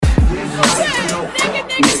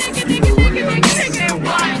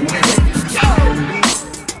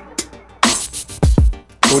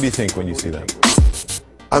you think when you see that?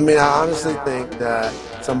 I mean, I honestly think that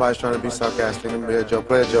somebody's trying to be sarcastic and play a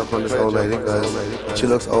joke on this old lady because she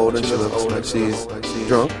looks old and she looks like she's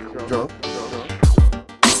drunk.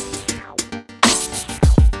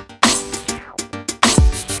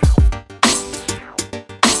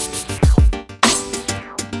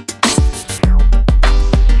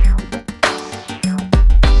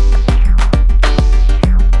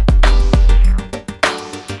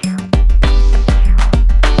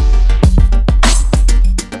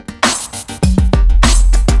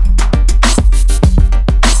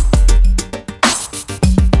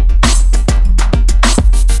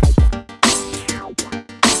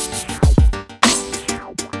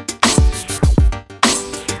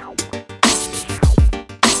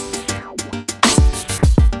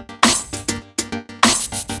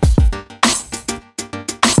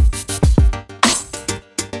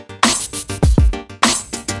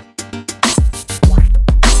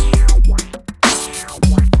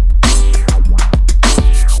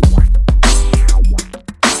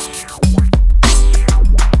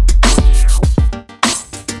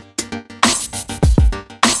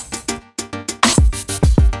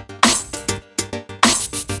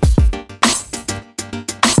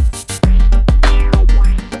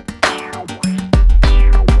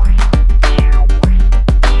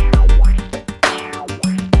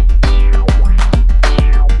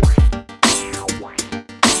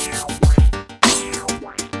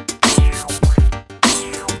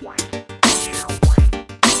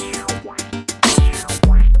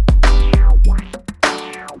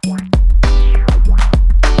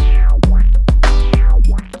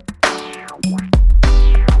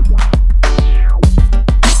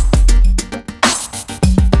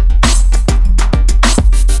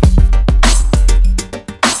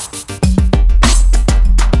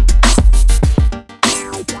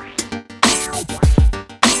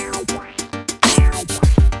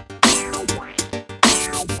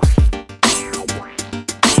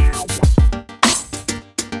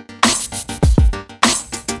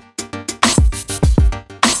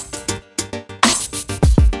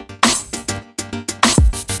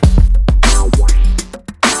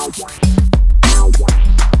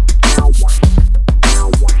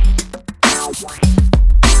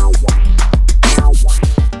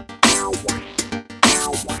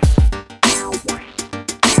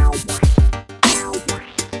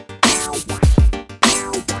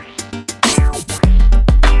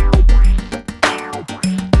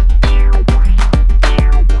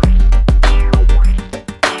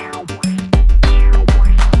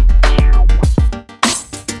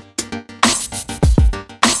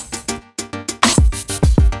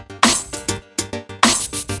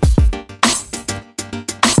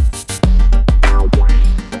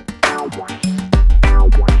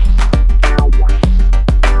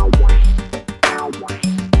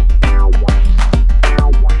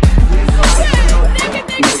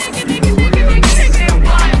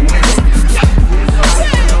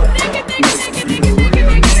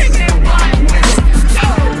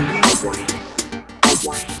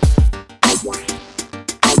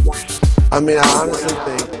 I mean, I honestly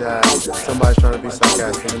think that somebody's trying to be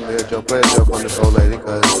sarcastic and play a joke on this old lady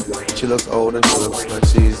because she looks old and she looks like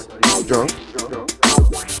she's drunk.